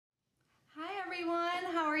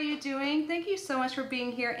everyone, how are you doing? Thank you so much for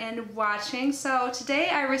being here and watching. So today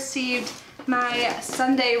I received my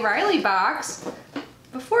Sunday Riley box.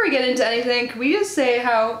 Before we get into anything, can we just say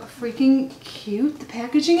how freaking cute the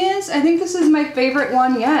packaging is? I think this is my favorite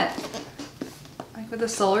one yet. Like with the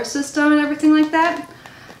solar system and everything like that.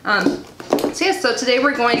 So today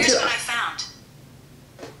we're going to... Here's what I found.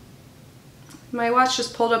 My watch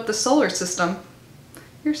just pulled up the solar system.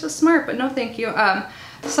 You're so smart, but no thank you.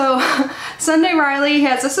 So Sunday Riley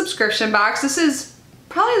has a subscription box. This is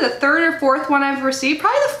probably the third or fourth one I've received,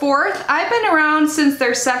 probably the fourth. I've been around since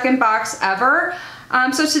their second box ever.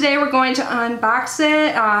 So today we're going to unbox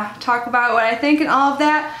it, talk about what I think and all of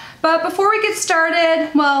that. But before we get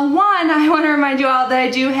started, well, one, I want to remind you all that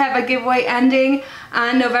I do have a giveaway ending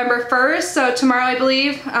on November 1st. So tomorrow, I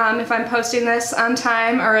believe, if I'm posting this on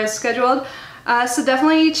time or as scheduled. So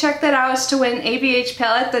definitely check that out to win ABH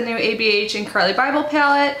palette, the new ABH and Carly Bible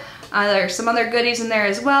palette. There's some other goodies in there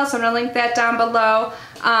as well, so I'm going to link that down below.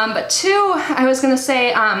 But two, I was going to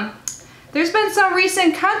say, there's been some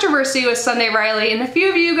recent controversy with Sunday Riley, and a few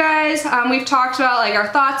of you guys, we've talked about like our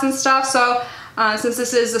thoughts and stuff, so since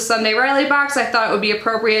this is the Sunday Riley box, I thought it would be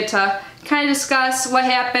appropriate to kind of discuss what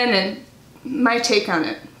happened and my take on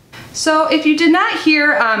it. So if you did not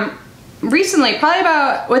hear, recently, probably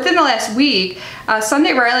about within the last week,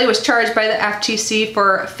 Sunday Riley was charged by the FTC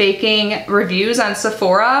for faking reviews on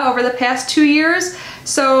Sephora over the past 2 years.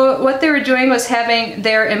 So what they were doing was having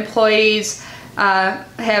their employees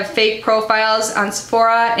have fake profiles on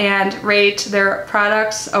Sephora and rate their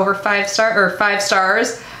products over 5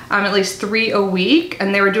 stars, at least 3 a week,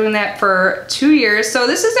 and they were doing that for 2 years. So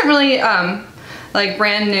this isn't really like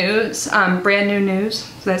brand new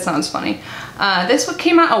news. That sounds funny. This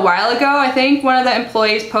came out a while ago. I think one of the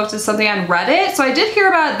employees posted something on Reddit, so I did hear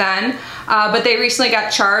about it then, but they recently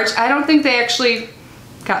got charged. I don't think they actually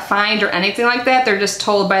got fined or anything like that. They're just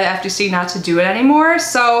told by the FTC not to do it anymore.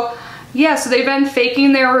 So yeah, so they've been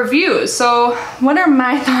faking their reviews. So what are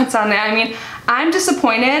my thoughts on that? I mean, I'm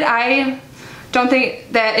disappointed. I don't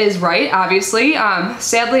think that is right, obviously.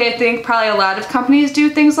 Sadly, I think probably a lot of companies do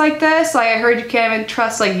things like this. Like I heard you can't even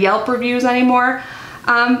trust like Yelp reviews anymore.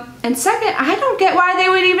 And second, I don't get why they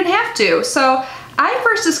would even have to. So I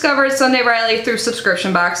first discovered Sunday Riley through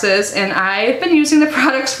subscription boxes, and I've been using the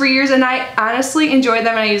products for years, and I honestly enjoy them,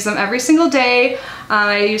 and I use them every single day.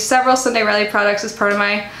 I use several Sunday Riley products as part of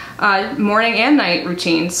my morning and night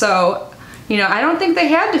routine. So, you know, I don't think they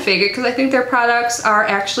had to fake it because I think their products are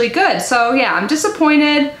actually good. So yeah, I'm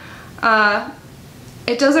disappointed.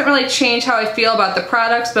 It doesn't really change how I feel about the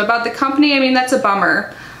products, but about the company, I mean, that's a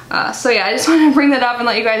bummer. So yeah, I just want to bring that up and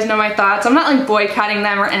let you guys know my thoughts. I'm not like boycotting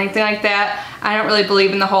them or anything like that. I don't really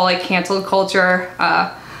believe in the whole like cancel culture.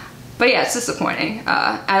 But yeah, it's disappointing.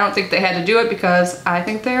 I don't think they had to do it because I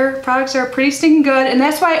think their products are pretty stinking good, and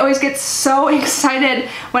that's why I always get so excited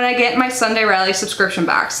when I get my Sunday Riley subscription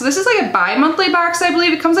box. So this is like a bi-monthly box, I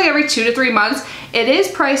believe. It comes like every 2 to 3 months. It is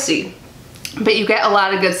pricey, but you get a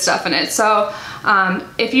lot of good stuff in it. So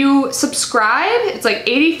if you subscribe, it's like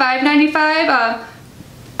 $85.95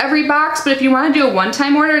 every box, but if you want to do a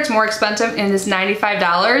one-time order, it's more expensive and it's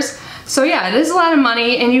 $95. So yeah, it is a lot of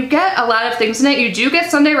money, and you get a lot of things in it. You do get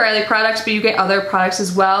Sunday Riley products, but you get other products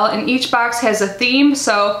as well, and each box has a theme,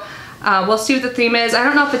 so we'll see what the theme is. I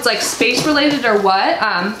don't know if it's like space related or what,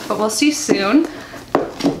 but we'll see soon.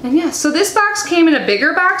 And yeah, so this box came in a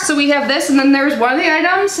bigger box, so we have this, and then there's one of the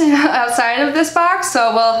items outside of this box,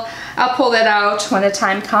 so I'll pull that out when the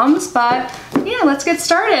time comes, but yeah, let's get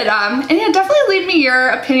started. And yeah, definitely leave me your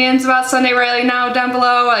opinions about Sunday Riley now down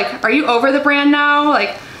below. Like, are you over the brand now?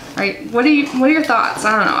 Like, what are your thoughts?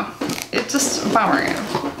 I don't know. It's just a bummer.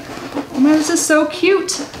 Oh man, this is so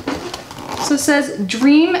cute. So it says,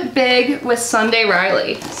 dream big with Sunday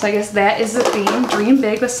Riley. So I guess that is the theme, dream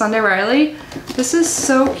big with Sunday Riley. This is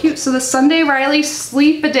so cute. So the Sunday Riley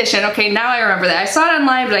Sleep Edition. Okay, now I remember that. I saw it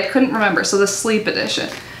online, but I couldn't remember. So the Sleep Edition.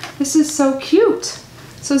 This is so cute.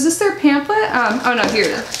 So is this their pamphlet? Oh no, here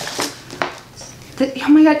it is. Oh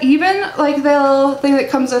my god, even like the little thing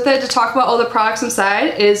that comes with it to talk about all the products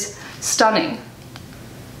inside is stunning.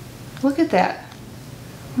 Look at that.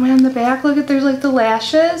 Oh my, on the back, look at, there's like the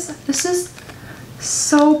lashes. This is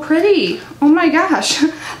so pretty. Oh my gosh.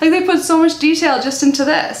 Like they put so much detail just into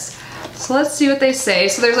this. So let's see what they say.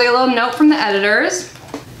 So there's like a little note from the editors.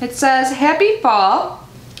 It says, happy fall.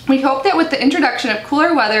 We hope that with the introduction of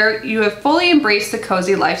cooler weather, you have fully embraced the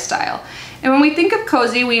cozy lifestyle. And when we think of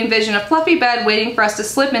cozy, we envision a fluffy bed waiting for us to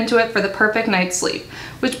slip into it for the perfect night's sleep.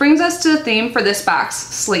 Which brings us to the theme for this box,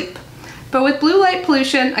 sleep. But with blue light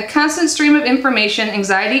pollution, a constant stream of information,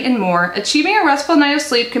 anxiety, and more, achieving a restful night of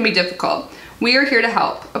sleep can be difficult. We are here to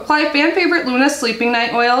help. Apply fan favorite Luna Sleeping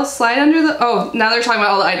Night Oil. Slide under the, oh, now they're talking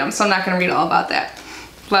about all the items, so I'm not gonna read all about that.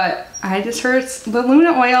 But I just heard it's the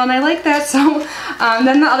Luna oil and I like that. So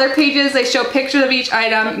then the other pages, they show pictures of each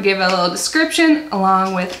item, give a little description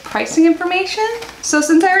along with pricing information. So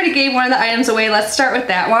since I already gave one of the items away, let's start with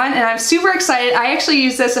that one. And I'm super excited. I actually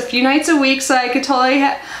use this a few nights a week, so I could totally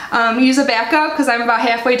use a backup because I'm about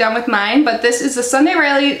halfway done with mine. But this is the Sunday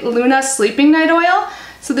Riley Luna Sleeping Night Oil.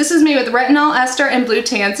 So this is made with retinol, ester, and blue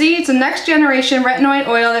tansy. It's a next generation retinoid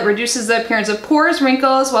oil that reduces the appearance of pores,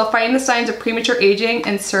 wrinkles, while fighting the signs of premature aging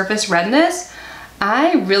and surface redness.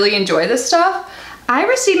 I really enjoy this stuff. I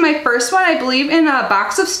received my first one, I believe, in a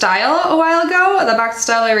Box of Style a while ago, the Box of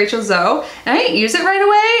Style by Rachel Zoe, and I didn't use it right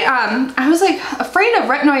away. I was like afraid of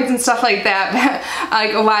retinoids and stuff like that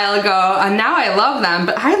like a while ago, and now I love them,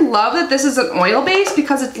 but I love that this is an oil base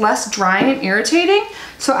because it's less drying and irritating.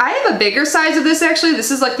 So I have a bigger size of this actually.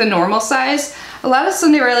 This is like the normal size. A lot of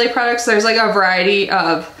Sunday Riley products, there's like a variety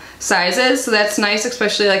of sizes, so that's nice,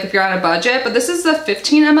 especially like if you're on a budget, but this is the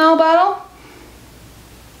 15 ml bottle.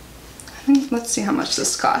 Let's see how much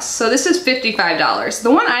this costs. So this is $55.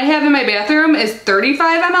 The one I have in my bathroom is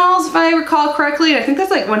 35 mLs if I recall correctly, and I think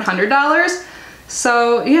that's like $100.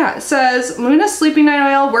 So yeah, it says Luna Sleeping Night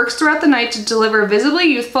Oil works throughout the night to deliver visibly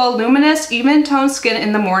youthful, luminous, even-toned skin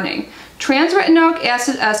in the morning. Trans-retinoic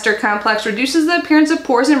acid ester complex reduces the appearance of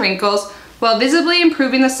pores and wrinkles while visibly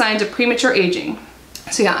improving the signs of premature aging.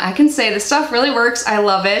 So yeah, I can say this stuff really works. I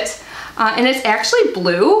love it. And it's actually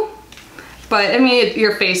blue. But I mean,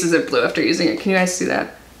 your face isn't blue after using it. Can you guys see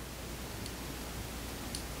that?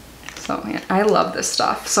 So yeah, I love this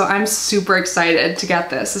stuff. So I'm super excited to get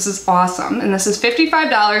this. This is awesome. And this is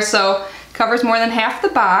 $55, so covers more than half the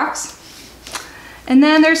box. And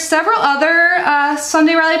then there's several other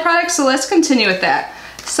Sunday Riley products, so let's continue with that.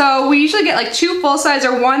 So we usually get like 2 full size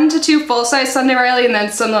or 1 to 2 full size Sunday Riley and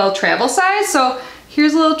then some little travel size. So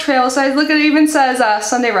here's a little travel size. Look, it even says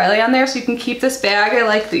Sunday Riley on there, so you can keep this bag. I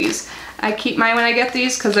like these. I keep mine when I get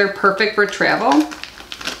these because they're perfect for travel.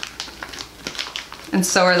 And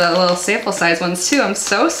so are the little sample size ones too. I'm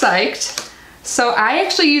so psyched. So I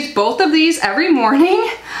actually use both of these every morning.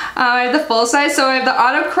 I have the full size. So I have the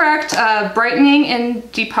autocorrect brightening and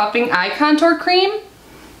depuffing eye contour cream.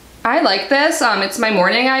 I like this. It's my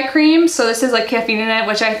morning eye cream. So this is like caffeine in it,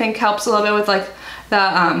 which I think helps a little bit with like the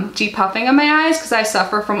depuffing of my eyes because I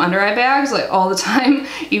suffer from under eye bags like all the time,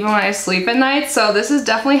 even when I sleep at night. So this is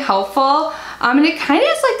definitely helpful. And it kind of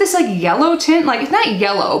has like this like yellow tint, like it's not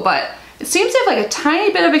yellow, but it seems to have like a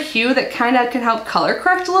tiny bit of a hue that kind of can help color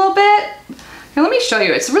correct a little bit. Now let me show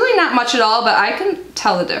you. It's really not much at all, but I can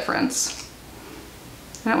tell the difference.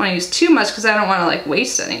 I don't want to use too much because I don't want to like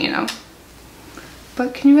waste any, you know.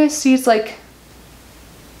 But can you guys see it's like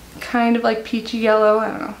kind of like peachy yellow? I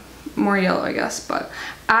don't know. More yellow, I guess, but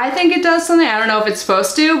I think it does something. I don't know if it's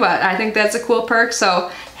supposed to, but I think that's a cool perk. So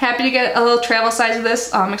happy to get a little travel size of this,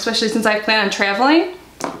 especially since I plan on traveling.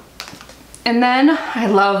 And then I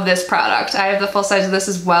love this product. I have the full size of this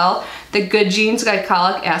as well. The Good Genes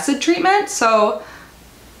Glycolic Acid Treatment. So,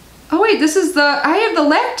 oh wait, this is I have the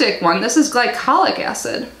lactic one. This is glycolic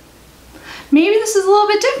acid. Maybe this is a little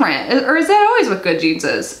bit different. Or is that always what Good Genes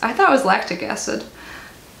is? I thought it was lactic acid.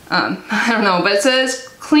 I don't know, but it says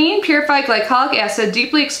clean, purified glycolic acid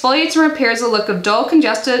deeply exfoliates and repairs the look of dull,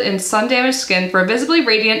 congested, and sun-damaged skin for a visibly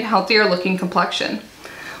radiant, healthier looking complexion.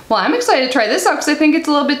 Well, I'm excited to try this out because I think it's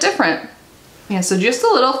a little bit different. Yeah, so just a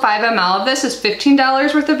little 5 ml of this is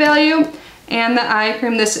 $15 worth of value. And the eye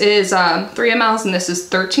cream, this is 3 mls and this is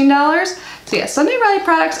 $13. So yeah, Sunday Riley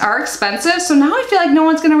products are expensive, so now I feel like no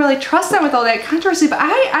one's gonna really trust them with all that controversy, but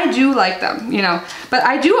I do like them, you know. But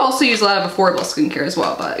I do also use a lot of affordable skincare as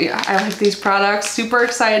well, but yeah, I like these products. Super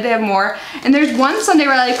excited to have more. And there's one Sunday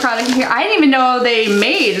Riley product in here I didn't even know they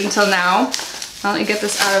made until now. Let me get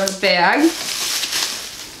this out of the bag.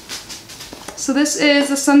 So this is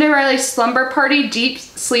the Sunday Riley Slumber Party Deep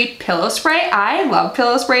Sleep Pillow Spray. I love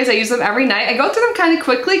pillow sprays. I use them every night. I go through them kind of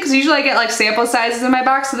quickly because usually I get like sample sizes in my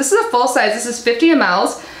box. So this is a full size. This is 50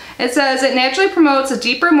 mls. It says it naturally promotes a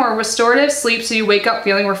deeper, more restorative sleep so you wake up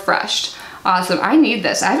feeling refreshed. Awesome. I need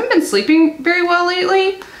this. I haven't been sleeping very well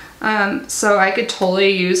lately, so I could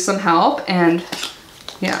totally use some help. And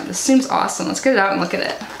yeah, this seems awesome. Let's get it out and look at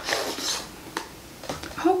it.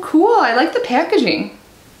 Oh, cool. I like the packaging.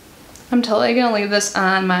 I'm totally gonna leave this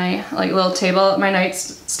on my like little table at my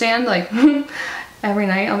nightstand. Like every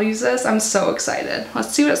night I'll use this. I'm so excited.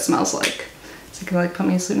 Let's see what it smells like. Is it gonna like put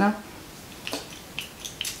me to sleep now?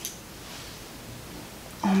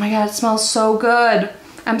 Oh my god, it smells so good.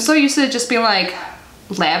 I'm so used to it just being like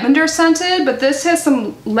lavender scented, but this has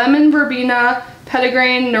some lemon verbena,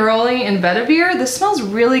 Petitgrain, Neroli, and Vetiver. This smells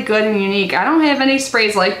really good and unique. I don't have any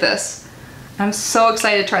sprays like this. I'm so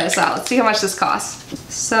excited to try this out. Let's see how much this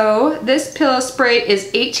costs. So this pillow spray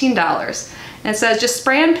is $18. And it says just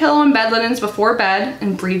spray on pillow and bed linens before bed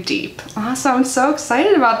and breathe deep. Awesome, I'm so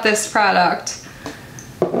excited about this product.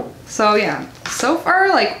 So yeah, so far,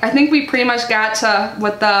 like, I think we pretty much got to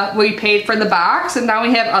what we paid for the box, and now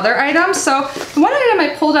we have other items. So the one item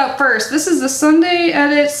I pulled out first, this is the Sunday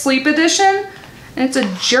Edit Sleep Edition, and it's a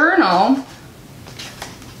journal.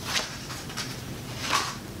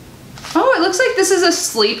 Oh, it looks like this is a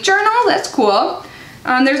sleep journal. That's cool.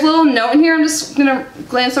 There's a little note in here. I'm just gonna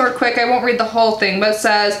glance over quick. I won't read the whole thing, but it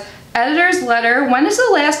says, Editor's letter, when is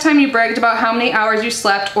the last time you bragged about how many hours you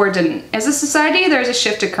slept or didn't? As a society, there's a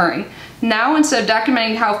shift occurring. Now, instead of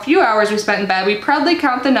documenting how few hours we spent in bed, we proudly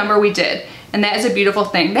count the number we did. And that is a beautiful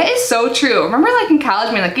thing. That is so true. Remember, like, in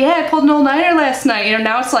college, being like, yeah, I pulled an all-nighter last night. You know,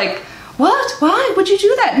 now it's like, what? Why? Would you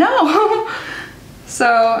do that? No.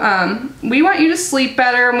 So, we want you to sleep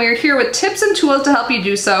better, and we're here with tips and tools to help you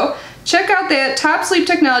do so. Check out the top sleep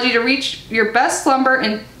technology to reach your best slumber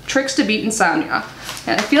and tricks to beat insomnia.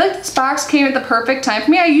 And I feel like this box came at the perfect time for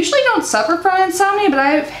me. I usually don't suffer from insomnia, but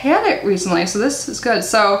I've had it recently, so this is good.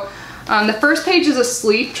 So the first page is a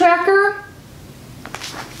sleep tracker.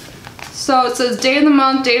 So it says day of the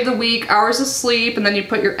month, day of the week, hours of sleep, and then you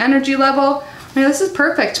put your energy level. I mean, this is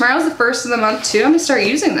perfect. Tomorrow's the first of the month too. I'm gonna start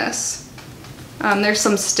using this. There's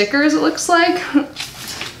some stickers, it looks like.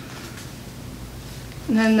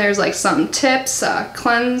 And then there's like some tips,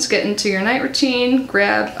 cleanse, get into your night routine,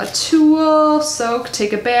 grab a tool, soak,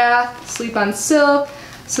 take a bath, sleep on silk.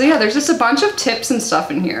 So yeah, there's just a bunch of tips and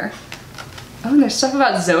stuff in here. Oh, and there's stuff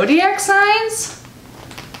about zodiac signs.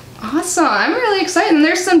 Awesome, I'm really excited. And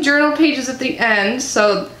there's some journal pages at the end.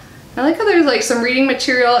 So I like how there's like some reading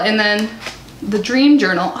material and then the dream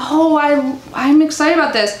journal. Oh, I'm excited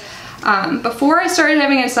about this. Before I started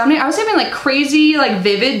having insomnia, I was having like crazy, like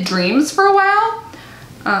vivid dreams for a while.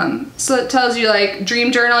 So it tells you like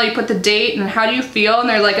dream journal, you put the date and how do you feel, and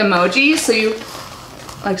they're like emojis, so you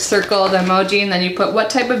like circle the emoji and then you put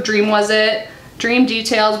what type of dream was it, dream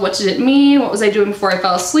details, what did it mean, what was I doing before I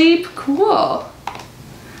fell asleep. Cool.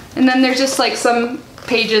 And then there's just like some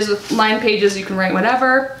pages with line pages, you can write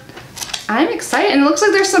whatever. I'm excited, and it looks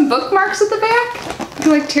like there's some bookmarks at the back. You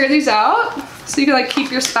can like tear these out so you can like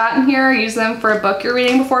keep your spot in here, use them for a book you're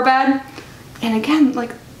reading before bed. And again,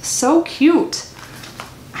 like, so cute.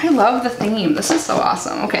 I love the theme. This is so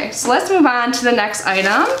awesome. Okay, so let's move on to the next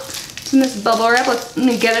item. It's in this bubble wrap. Let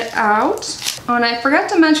me get it out. Oh, and I forgot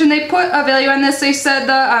to mention, they put a value on this. They said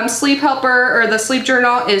the sleep helper or the sleep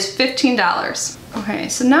journal is $15. Okay,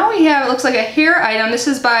 so now we have, it looks like a hair item. This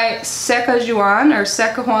is by Sakajuan or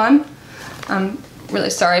Sakajuan. I'm really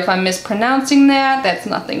sorry if I'm mispronouncing that. That's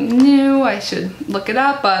nothing new. I should look it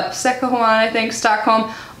up, but Sakajuan, I think,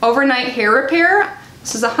 Stockholm Overnight Hair Repair.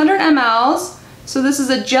 This is 100 mLs. So this is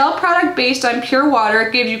a gel product based on pure water.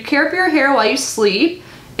 It gives you care for your hair while you sleep.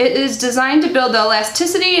 It is designed to build the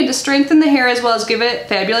elasticity and to strengthen the hair as well as give it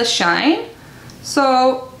fabulous shine.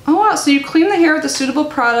 So, oh wow, so you clean the hair with a suitable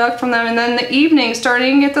product from them, and then in the evening,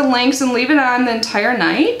 starting at the links and leave it on the entire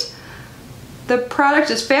night. The product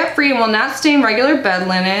is fat-free and will not stain regular bed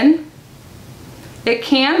linen. It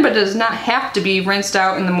can, but does not have to be rinsed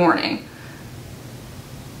out in the morning.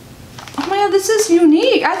 Oh my god, this is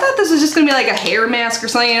unique. I thought this was just gonna be like a hair mask or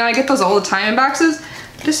something. You know, I get those all the time in boxes.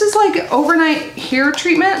 This is like overnight hair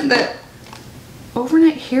treatment,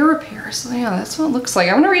 overnight hair repair. So yeah, that's what it looks like.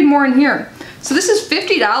 I wanna read more in here. So this is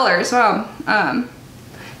 $50. Wow.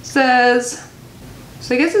 Says,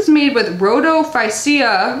 so I guess it's made with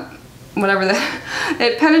rhodophyceae, whatever that.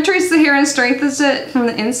 It penetrates the hair and strengthens it from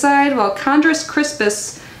the inside, while Chondrus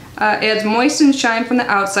crispus adds moist and shine from the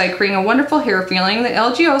outside, creating a wonderful hair feeling. The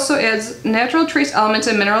algae also adds natural trace elements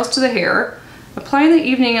and minerals to the hair. Apply in the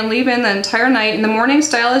evening and leave in the entire night. In the morning,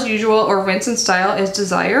 style as usual or rinse and style as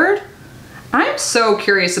desired. I'm so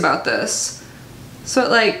curious about this. So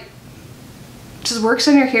it like just works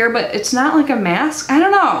on your hair, but it's not like a mask. I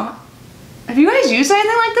don't know. Have you guys used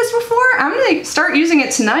anything like this before? I'm gonna start using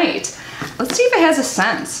it tonight. Let's see if it has a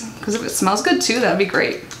scent, because if it smells good too, that'd be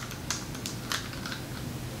great.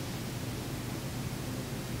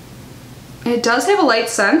 It does have a light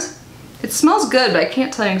scent. It smells good, but I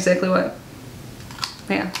can't tell you exactly what.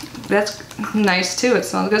 Yeah, that's nice too. It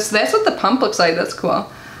smells good. So that's what the pump looks like. That's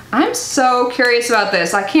cool. I'm so curious about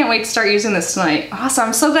this. I can't wait to start using this tonight. Awesome.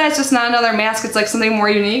 I'm so glad it's just not another mask. It's like something more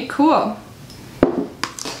unique. Cool.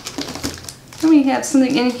 Then we have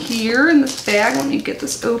something in here in this bag. Let me get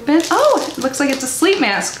this open. Oh, it looks like it's a sleep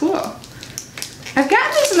mask. Cool. I've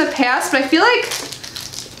gotten these in the past, but I feel like,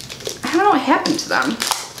 I don't know what happened to them.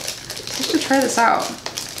 I should try this out.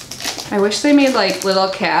 I wish they made like little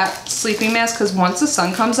cat sleeping masks, because once the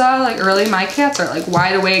sun comes out like early, my cats are like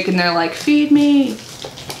wide awake and they're like, feed me.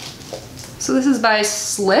 So this is by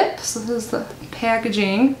Slip. So this is the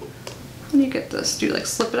packaging. How do you get this? Do you like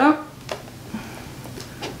slip it out?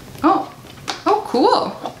 Oh,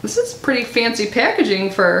 cool. This is pretty fancy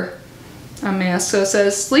packaging for a mask. So it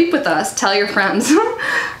says, sleep with us, tell your friends.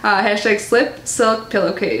 Hashtag slip silk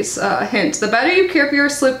pillowcase. Hint, the better you care for your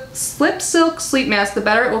slip silk sleep mask, the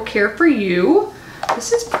better it will care for you.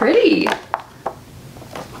 This is pretty. I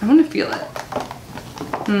want to feel it.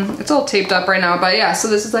 It's all taped up right now, but yeah, so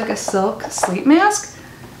this is like a silk sleep mask.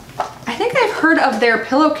 I think I've heard of their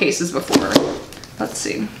pillowcases before. Let's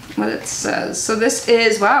see what it says. So this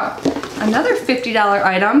is, wow, another $50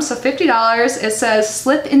 item. So $50, it says,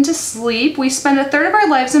 slip into sleep. We spend a third of our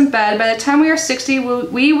lives in bed. By the time we are 60,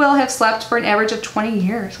 we will have slept for an average of 20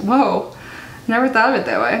 years. Whoa, never thought of it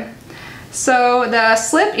that way. So the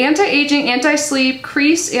Slip Anti-Aging, Anti-Sleep,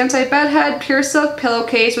 Crease, Anti-Bedhead, Pure Silk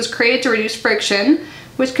Pillowcase was created to reduce friction,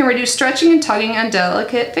 which can reduce stretching and tugging on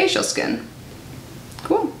delicate facial skin.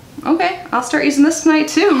 Cool. Okay, I'll start using this tonight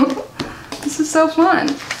too. This is so fun.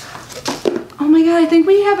 Oh my god, I think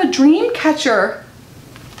we have a dream catcher.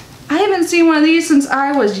 I haven't seen one of these since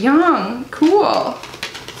I was young. Cool.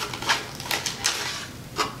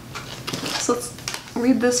 So let's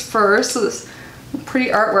read this first. So this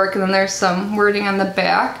pretty artwork, and then there's some wording on the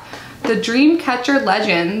back. The dream catcher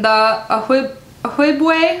legend, the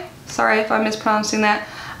Ahwibwe, sorry if I'm mispronouncing that,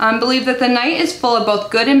 believe that the night is full of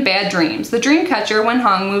both good and bad dreams. The dream catcher, when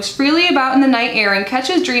hung, moves freely about in the night air and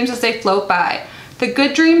catches dreams as they float by. The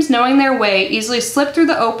good dreams, knowing their way, easily slip through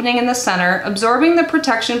the opening in the center, absorbing the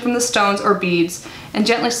protection from the stones or beads, and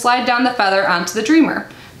gently slide down the feather onto the dreamer.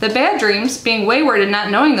 The bad dreams, being wayward and not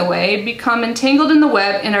knowing the way, become entangled in the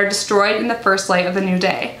web and are destroyed in the first light of the new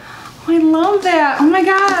day. Oh, I love that. Oh my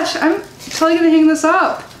gosh, I'm totally gonna hang this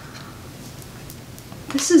up.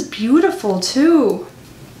 This is beautiful too.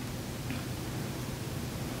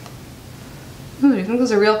 Ooh, do you think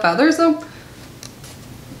those are real feathers though?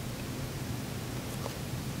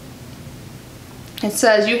 It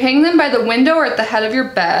says, you hang them by the window or at the head of your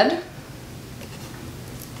bed.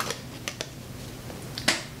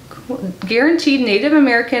 Cool. Guaranteed Native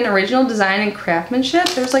American original design and craftsmanship.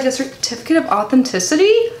 There's like a certificate of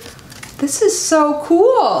authenticity. This is so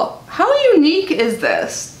cool. How unique is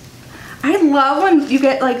this? I love when you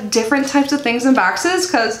get like different types of things in boxes,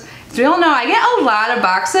 because as we all know, I get a lot of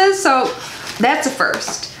boxes, so that's a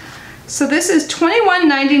first. So this is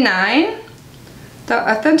 $21.99. The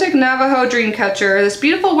authentic Navajo dream catcher. This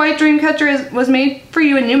beautiful white dream catcher was made for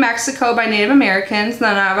you in New Mexico by Native Americans,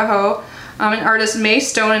 the Navajo, and artist May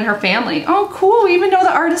Stone and her family. Oh cool, we even know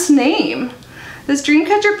the artist's name. This dream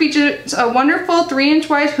catcher features a wonderful 3-inch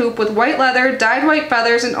wide hoop with white leather, dyed white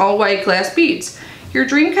feathers, and all white glass beads. Your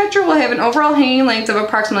dream catcher will have an overall hanging length of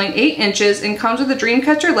approximately 8 inches and comes with a dream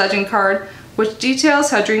catcher legend card, which details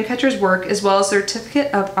how dream catchers work, as well as a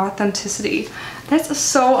certificate of authenticity. That's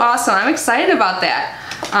so awesome. I'm excited about that.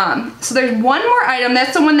 So there's one more item.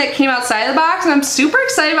 That's the one that came outside the box, and I'm super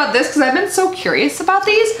excited about this because I've been so curious about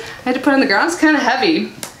these. I had to put it on the ground. It's kind of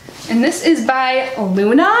heavy. And this is by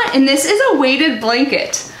Luna, and this is a weighted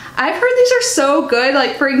blanket. I've heard these are so good,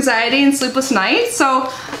 like for anxiety and sleepless nights.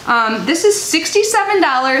 So this is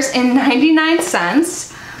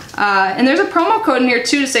 $67.99. And there's a promo code in here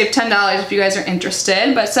too to save $10 if you guys are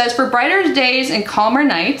interested. But it says, for brighter days and calmer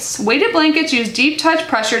nights, weighted blankets use deep touch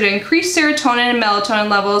pressure to increase serotonin and melatonin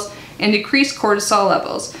levels and decrease cortisol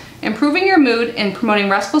levels, improving your mood and promoting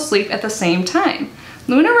restful sleep at the same time.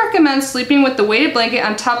 Luna recommends sleeping with the weighted blanket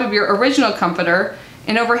on top of your original comforter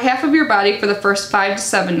and over half of your body for the first 5 to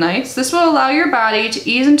 7 nights. This will allow your body to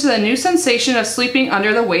ease into the new sensation of sleeping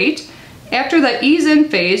under the weight. After the ease-in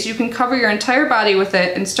phase, you can cover your entire body with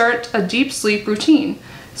it and start a deep sleep routine.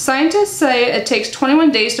 Scientists say it takes 21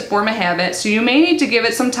 days to form a habit, so you may need to give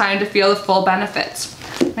it some time to feel the full benefits.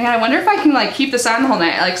 Man, I wonder if I can like keep this on the whole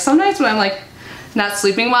night. Like some nights when I'm like not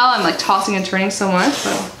sleeping well, I'm like tossing and turning so much.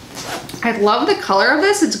 But I love the color of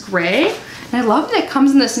this. It's gray. And I love that it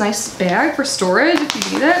comes in this nice bag for storage if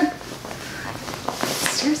you need it.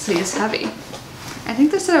 Seriously, it's heavy. I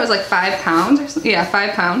think they said it was like 5 pounds or something. Yeah,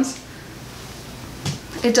 5 pounds.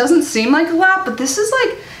 It doesn't seem like a lot, but this is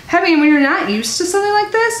like heavy, and when you're not used to something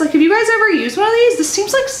like this, like have you guys ever used one of these? This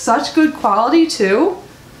seems like such good quality too.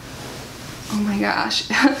 Oh my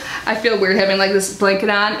gosh. I feel weird having like this blanket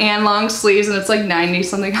on and long sleeves, and it's like 90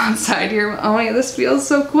 something outside here. Oh my god, this feels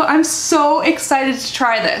so cool. I'm so excited to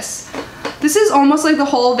try this. This is almost like the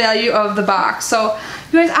whole value of the box. So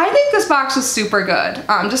You guys, I think this box is super good.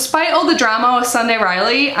 Despite all the drama with Sunday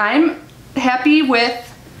Riley, I'm happy with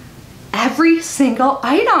every single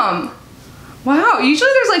item. Wow, usually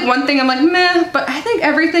there's like one thing I'm like, meh, but I think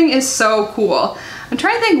everything is so cool. I'm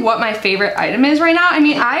trying to think what my favorite item is right now. I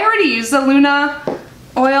mean, I already used the Luna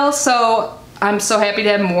oil, so I'm so happy to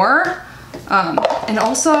have more. And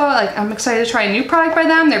also, like, I'm excited to try a new product by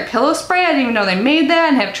them, their pillow spray. I didn't even know they made that,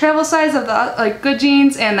 and have travel size of the like Good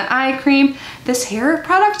Jeans and the eye cream. This hair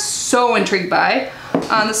product, so intrigued by.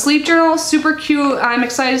 The sleep journal, super cute. I'm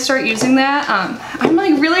excited to start using that. I'm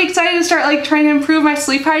like really excited to start like trying to improve my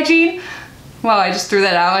sleep hygiene. Well, I just threw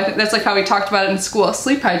that out. I think that's like how we talked about it in school,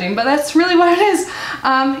 sleep hygiene, but that's really what it is.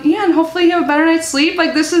 Yeah, and hopefully you have a better night's sleep.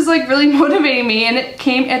 Like, this is like really motivating me, and it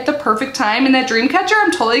came at the perfect time. And that dream catcher,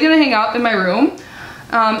 I'm totally gonna hang up in my room.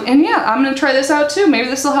 And yeah, I'm gonna try this out too. Maybe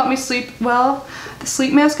this will help me sleep well. The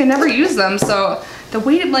sleep mask, I never use them, so the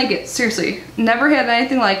weighted blanket, seriously, never had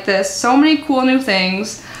anything like this. So many cool new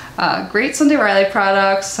things. Great Sunday Riley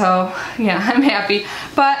products, so yeah, I'm happy.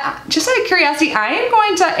 But just out of curiosity, I am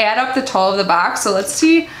going to add up the total of the box, so let's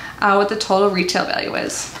see what the total retail value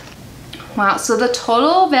is. Wow, so the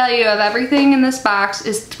total value of everything in this box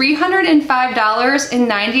is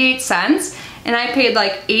 $305.98, and I paid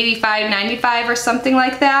like $85.95 or something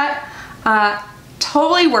like that.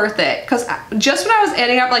 Totally worth it, because just when I was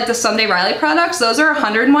adding up like the Sunday Riley products, those are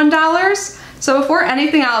 $101. So before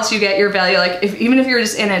anything else, you get your value, like even if you're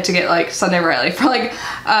just in it to get like Sunday Riley for like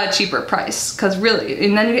a cheaper price, because really,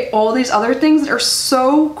 and then you get all these other things that are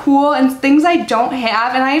so cool and things I don't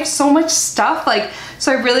have, and I have so much stuff, like,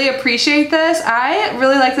 so I really appreciate this. I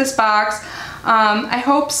really like this box. I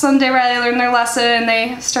hope Sunday Riley learn their lesson and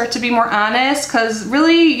they start to be more honest, because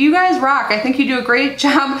really, you guys rock. I think you do a great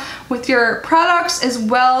job with your products as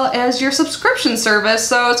well as your subscription service,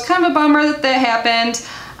 so it's kind of a bummer that that happened.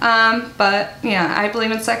 But yeah, I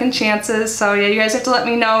believe in second chances, so yeah, you guys have to let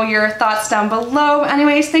me know your thoughts down below.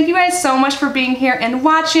 Anyways, thank you guys so much for being here and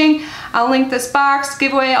watching. I'll link this box,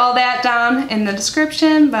 giveaway, all that down in the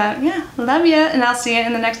description, but yeah, love ya, and I'll see you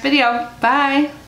in the next video. Bye!